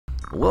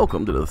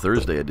Welcome to the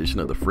Thursday edition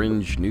of the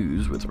Fringe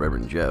News with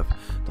Reverend Jeff.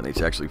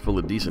 Tonight's actually full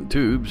of decent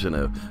tubes and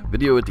a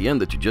video at the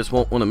end that you just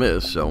won't want to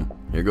miss, so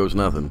here goes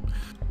nothing.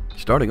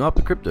 Starting off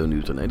the crypto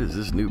news tonight is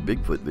this new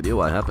Bigfoot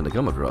video I happened to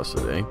come across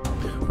today.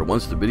 For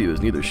once, the video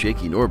is neither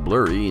shaky nor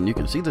blurry, and you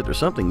can see that there's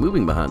something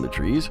moving behind the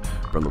trees.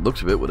 From the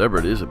looks of it, whatever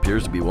it is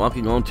appears to be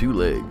walking on two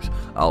legs.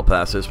 I'll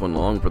pass this one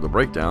along for the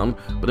breakdown,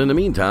 but in the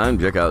meantime,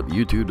 check out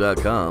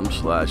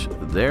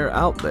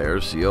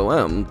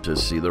youtube.com/thereouttherecom to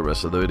see the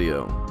rest of the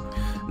video.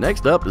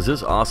 Next up is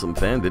this awesome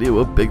fan video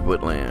of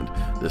Bigfoot Land.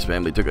 This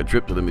family took a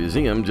trip to the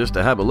museum just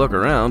to have a look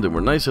around and were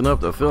nice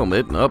enough to film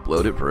it and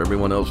upload it for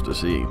everyone else to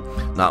see.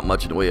 Not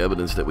much in the way of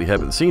evidence that we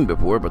haven't seen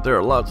before, but there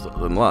are lots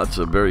and lots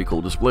of very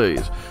cool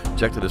displays.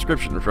 Check the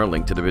description for a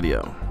link to the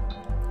video.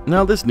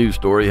 Now, this news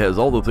story has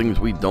all the things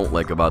we don't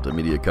like about the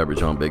media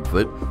coverage on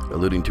Bigfoot,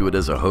 alluding to it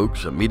as a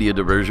hoax, a media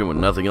diversion when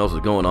nothing else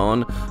is going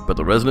on, but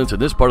the residents of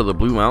this part of the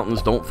Blue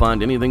Mountains don't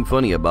find anything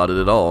funny about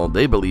it at all.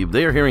 They believe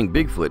they are hearing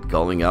Bigfoot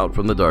calling out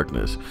from the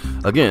darkness.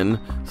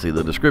 Again, see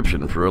the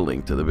description for a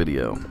link to the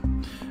video.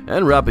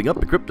 And wrapping up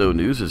the crypto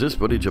news is this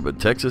footage of a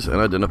Texas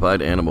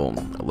unidentified animal.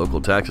 A local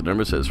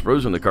taxidermist has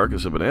frozen the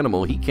carcass of an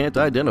animal he can't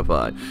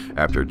identify.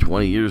 After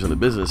 20 years in the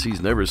business,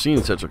 he's never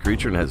seen such a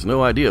creature and has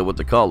no idea what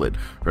to call it.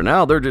 For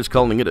now, they're just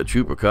calling it a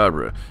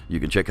Chupacobra. You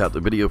can check out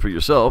the video for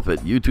yourself at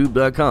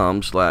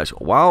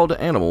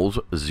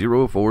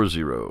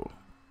youtube.com/wildanimals040.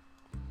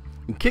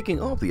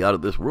 Kicking off the Out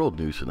of This World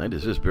news tonight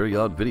is this very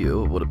odd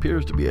video of what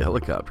appears to be a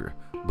helicopter.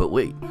 But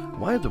wait,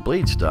 why have the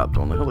blades stopped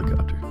on the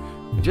helicopter?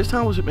 And just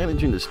how is it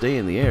managing to stay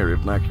in the air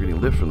if not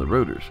creating lift from the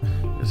rotors?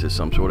 Is this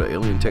some sort of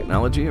alien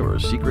technology or a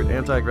secret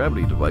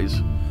anti-gravity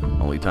device?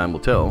 Only time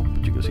will tell,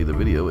 but you can see the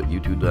video at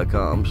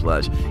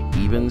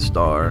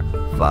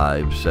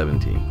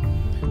youtube.com/evenstar570.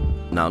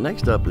 Now,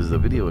 next up is the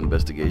video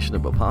investigation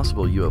of a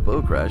possible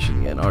UFO crash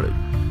in the Antarctic.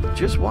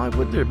 Just why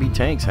would there be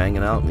tanks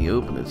hanging out in the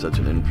open in such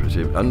an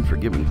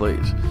unforgiving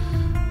place?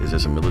 Is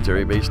this a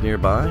military base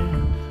nearby?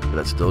 But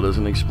that still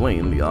doesn't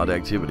explain the odd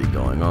activity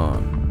going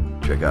on.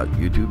 Check out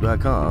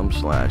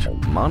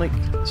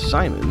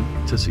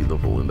youtube.com/MonicSimon to see the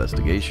full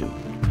investigation.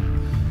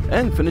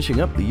 And finishing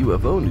up the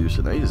UFO news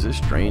tonight is this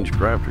strange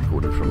craft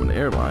recorded from an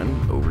airline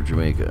over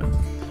Jamaica.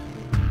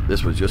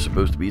 This was just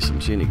supposed to be some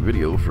scenic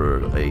video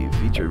for a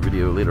feature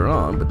video later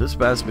on, but this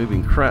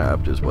fast-moving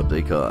craft is what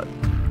they caught.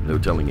 No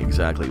telling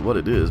exactly what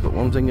it is, but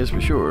one thing is for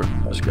sure,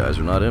 the skies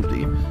are not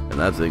empty, and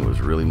that thing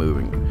was really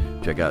moving.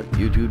 Check out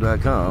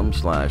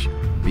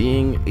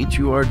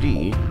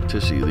youtube.com/beinghurd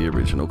to see the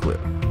original clip.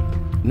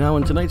 Now,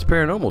 in tonight's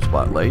Paranormal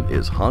Spotlight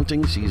is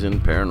Haunting Season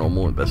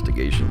Paranormal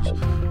Investigations.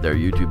 Their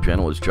YouTube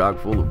channel is chock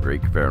full of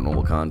great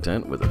paranormal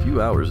content with a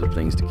few hours of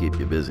things to keep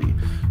you busy.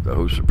 The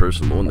hosts are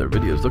personable and their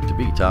videos look to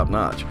be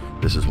top-notch.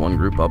 This is one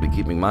group I'll be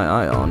keeping my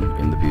eye on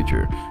in the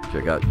future.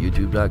 Check out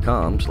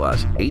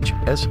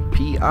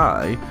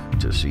youtube.com/H.S.P.I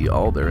to see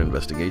all their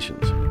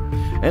investigations.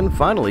 And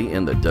finally,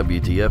 in the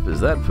WTF is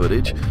that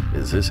footage,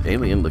 is this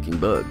alien-looking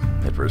bug.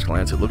 At first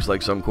glance, it looks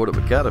like some sort of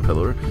a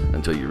caterpillar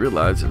until you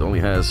realize it only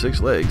has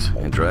 6 legs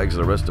and drags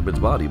the rest of its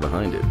body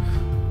behind it.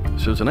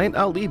 So tonight,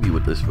 I'll leave you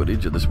with this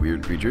footage of this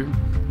weird creature.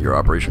 Your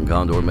Operation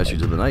Condor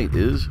message of the night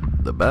is,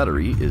 the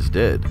battery is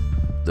dead.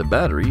 The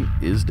battery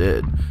is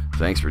dead.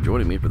 Thanks for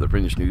joining me for the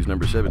Fringe News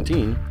number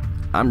 17.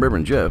 I'm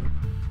Reverend Jeff,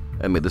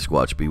 and may the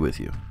Squatch be with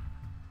you.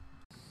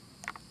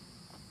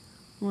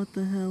 What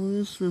the hell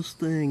is this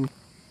thing?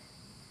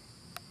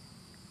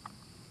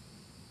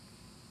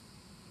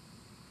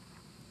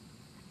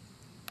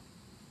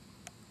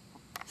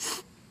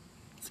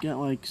 It's got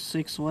like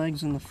 6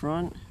 legs in the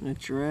front, and it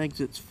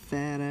drags its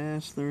fat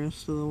ass the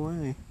rest of the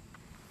way.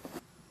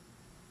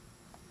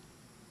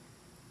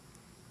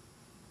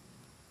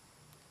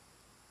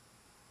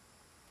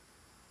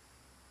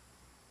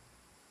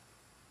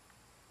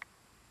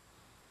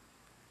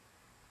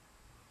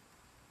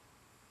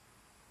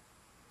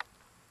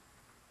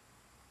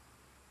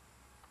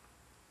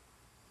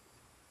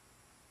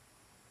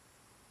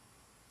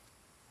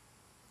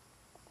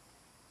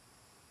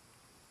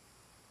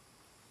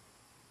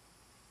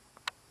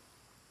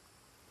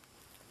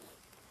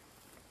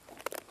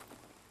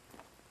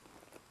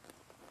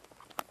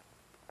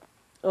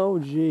 Oh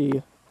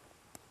gee,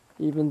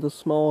 even the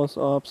smallest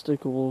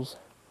obstacles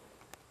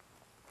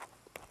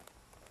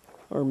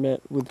are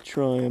met with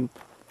triumph.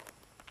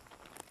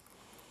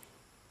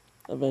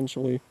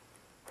 Eventually.